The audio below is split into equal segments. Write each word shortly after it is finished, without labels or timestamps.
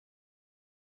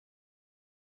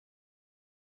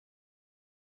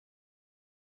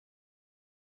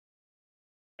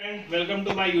And welcome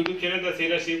to my YouTube channel The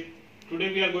Sailorship.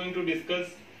 Today we are going to discuss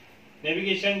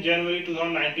navigation January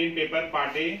 2019 paper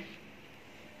part A.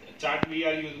 Chart we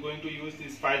are going to use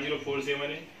is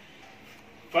 5047A.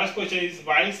 First question is,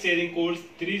 while steering course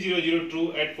 300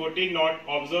 true at 14 knot,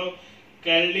 observe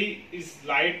clearly is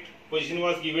light position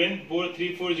was given bore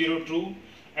 340 true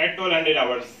at 1200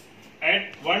 hours.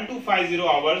 At 1250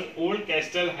 hours, old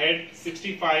Castle head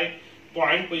 65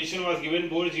 point position was given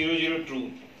bore 00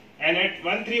 true. And at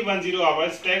 1310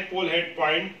 hours, stack pole head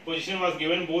point position was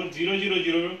given both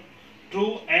 000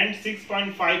 true and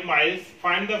 6.5 miles.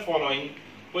 Find the following: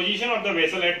 position of the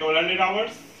vessel at 1200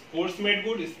 hours, course made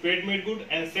good, speed made good,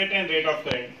 and set and rate of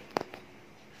current.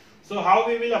 So how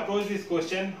we will approach this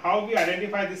question, how we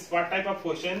identify this what type of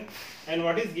question and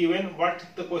what is given, what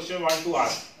the question want to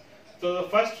ask. So the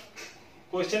first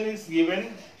question is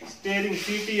given steering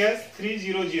CTS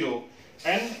 300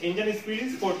 and engine speed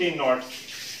is 14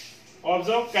 knots.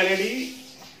 Observe Kaledi,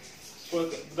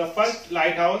 the first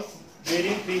lighthouse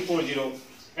bearing 340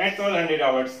 at 1200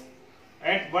 hours.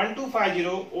 At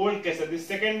 1250 old Castle, the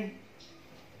second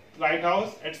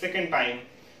lighthouse at second time.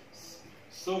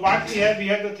 So what we have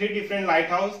the three different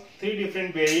lighthouse, three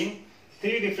different bearing,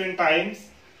 three different times.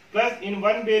 Plus in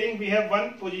one bearing we have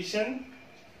one position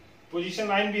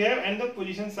line we have, and the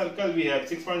position circle we have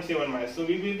 6.7 miles. So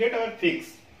we will get our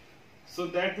fix. So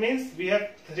that means we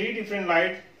have three different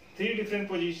light, three different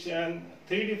position,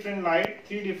 three different light,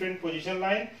 three different position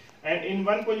line, and in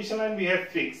one position line we have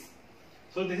fix.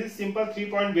 So this is simple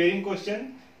 3-point bearing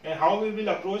question, and how we will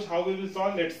approach, how we will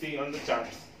solve, let's see on the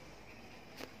charts.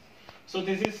 So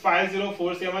this is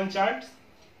 5047 chart.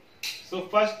 So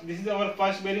first, this is our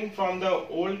first bearing from the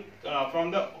old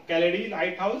from the Kaledi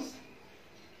lighthouse.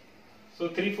 So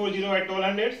 340 at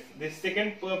 1200. This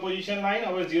second position line,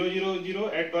 our 000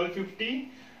 at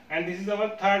 1250, and this is our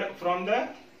third from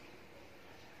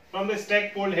the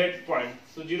stack pole head point.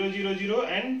 So 000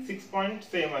 and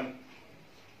 6.7.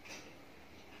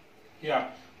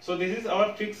 Yeah. So this is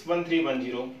our fix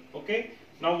 1310. Okay.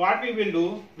 Now what we will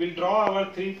do, we'll draw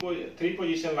our three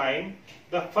position line.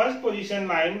 The first position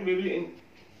line we will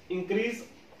increase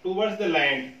towards the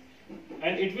land,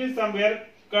 and it will somewhere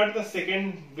cut the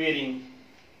second bearing.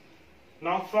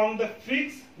 Now from the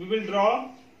fix we will draw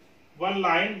one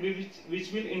line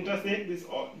which will intersect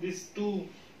this two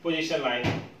position line.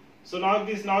 So now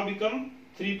this become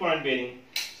 3-point bearing.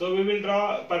 So we will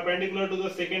draw perpendicular to the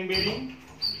second bearing,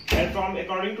 and from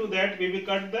according to that we will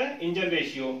cut the engine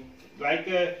ratio, like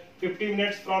 50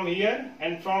 minutes from here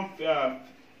and from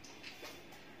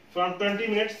 20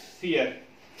 minutes here.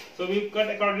 So we cut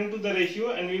according to the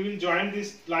ratio, and we will join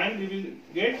this line, we will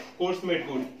get course made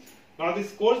good. Now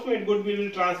this course made good we will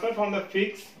transfer from the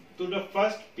fix to the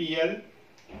first PL.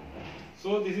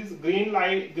 So this is green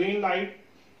light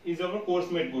is our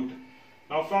course made good.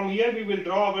 Now from here we will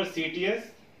draw our CTS.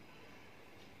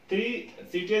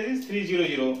 CTS is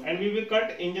 300, and we will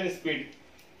cut engine speed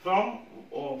from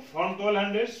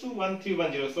 1200 to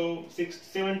 1310. So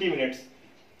 70 minutes.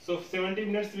 So 70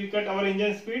 minutes we cut our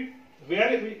engine speed.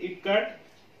 Where it cut,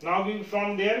 now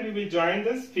from there we will join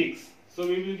this fix. So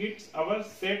we will get our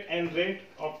set and rate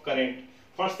of current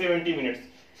for 70 minutes.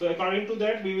 So according to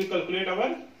that we will calculate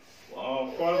our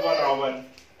for 1 hour.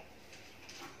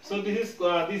 So this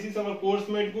is our course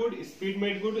made good, speed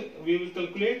made good. We will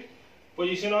calculate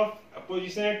position at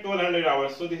 1200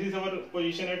 hours. So this is our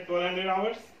position at 1200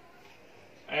 hours,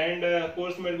 and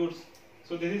course made good.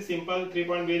 So this is simple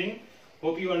 3-point bearing.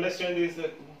 Hope you understand these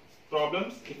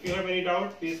problems. If you have any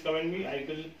doubt, please comment me. I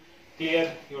will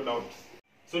clear your doubts.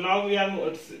 So now we are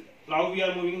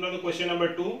moving on to question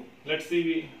number 2. Let's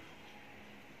see.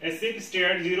 A ship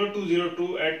steered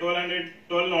 0202 at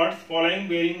 12 knots. Following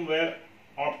bearing were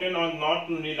obtained on north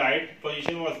only light.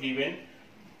 Position was given.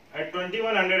 At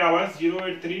 2100 hours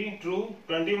 083 true,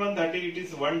 2130 it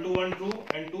is 121 true,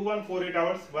 and 2148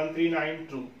 hours 139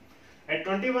 true. At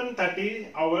 2130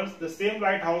 hours the same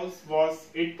lighthouse was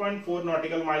 8.4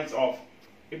 nautical miles off.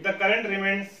 If the current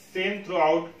remains same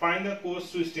throughout, find the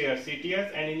course to steer,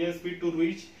 CTS, and engine speed to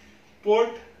reach port.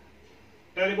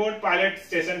 Teleboard pilot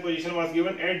station position was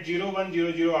given at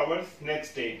 0100 hours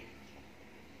next day.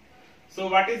 So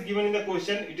what is given in the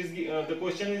question? It is the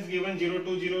question is given 020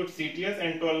 CTS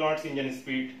and 12 knots engine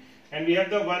speed, and we have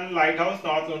the one lighthouse,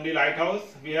 north only lighthouse.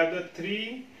 We have the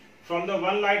three from the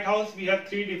one lighthouse. We have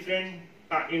three different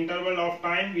interval of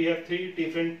time. We have three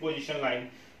different position line.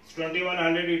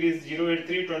 2100 it is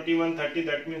 083, 2130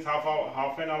 that means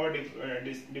half an hour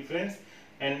difference,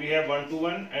 and we have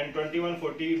 121, and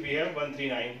 2140 we have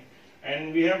 139.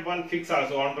 And we have one fix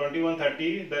also on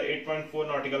 2130, the 8.4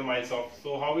 nautical miles off.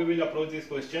 So how we will approach this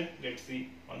question, let's see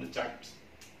on the charts.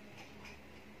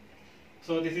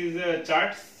 So this is a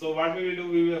chart. So what we will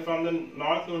do, we will from the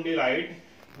north Lundi light,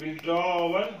 we'll draw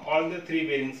over all the three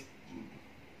bearings.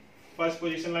 First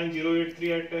position line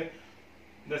 083 at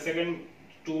the second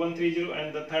 2130,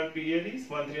 and the third period is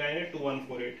 139 at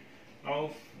 2148.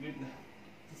 Now with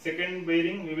second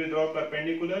bearing we will draw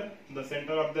perpendicular the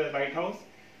center of the lighthouse,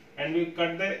 and we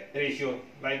cut the ratio,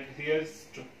 like here is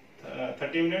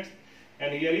 30 minutes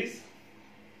and here is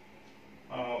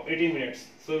 18 minutes.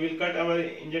 So we will cut our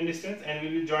engine distance and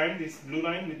we will join this blue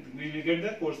line with, we will get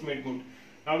the course made good.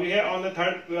 Now we have on the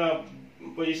third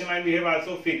position line we have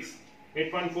also fix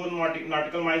 8.4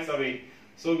 nautical miles away.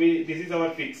 So this is our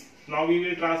fix. Now we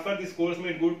will transfer this course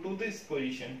made good to this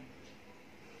position,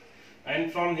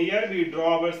 and from here we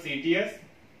draw our CTS,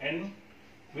 and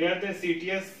where the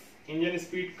CTS engine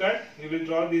speed cut we will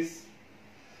draw this,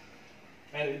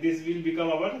 and this will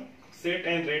become our set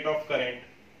and rate of current.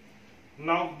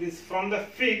 Now this from the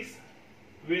fix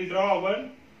we will draw our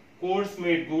course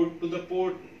made good to the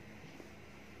port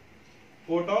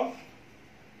of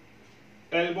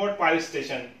Talbot Police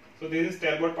Station. So this is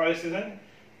Talbot Police Station.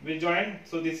 We join.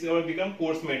 So this is our become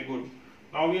course made good.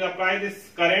 Now we will apply this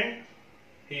current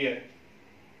here.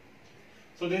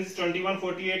 So this is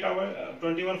 2148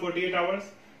 hours.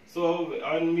 So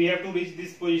we have to reach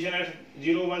this position at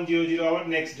 0100 hour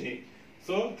next day.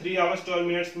 So 3 hours 12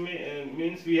 minutes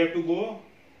means we have to go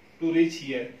to reach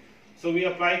here. So we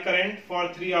apply current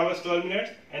for 3 hours 12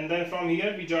 minutes, and then from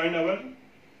here we join our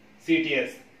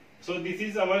CTS. So this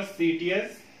is our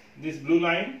CTS, this blue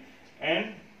line,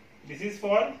 and this is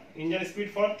for engine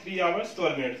speed for 3 hours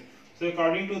 12 minutes. So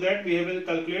according to that we will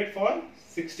calculate for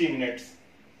 60 minutes.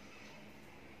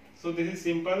 So this is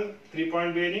simple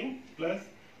 3-point bearing plus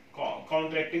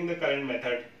counteracting the current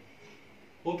method.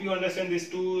 Hope you understand these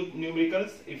two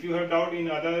numericals. If you have doubt in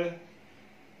other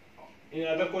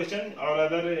question or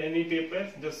other any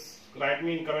paper, just write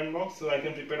me in comment box so I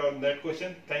can prepare on that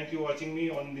question. Thank you for watching me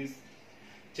on this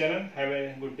channel. Have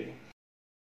a good day.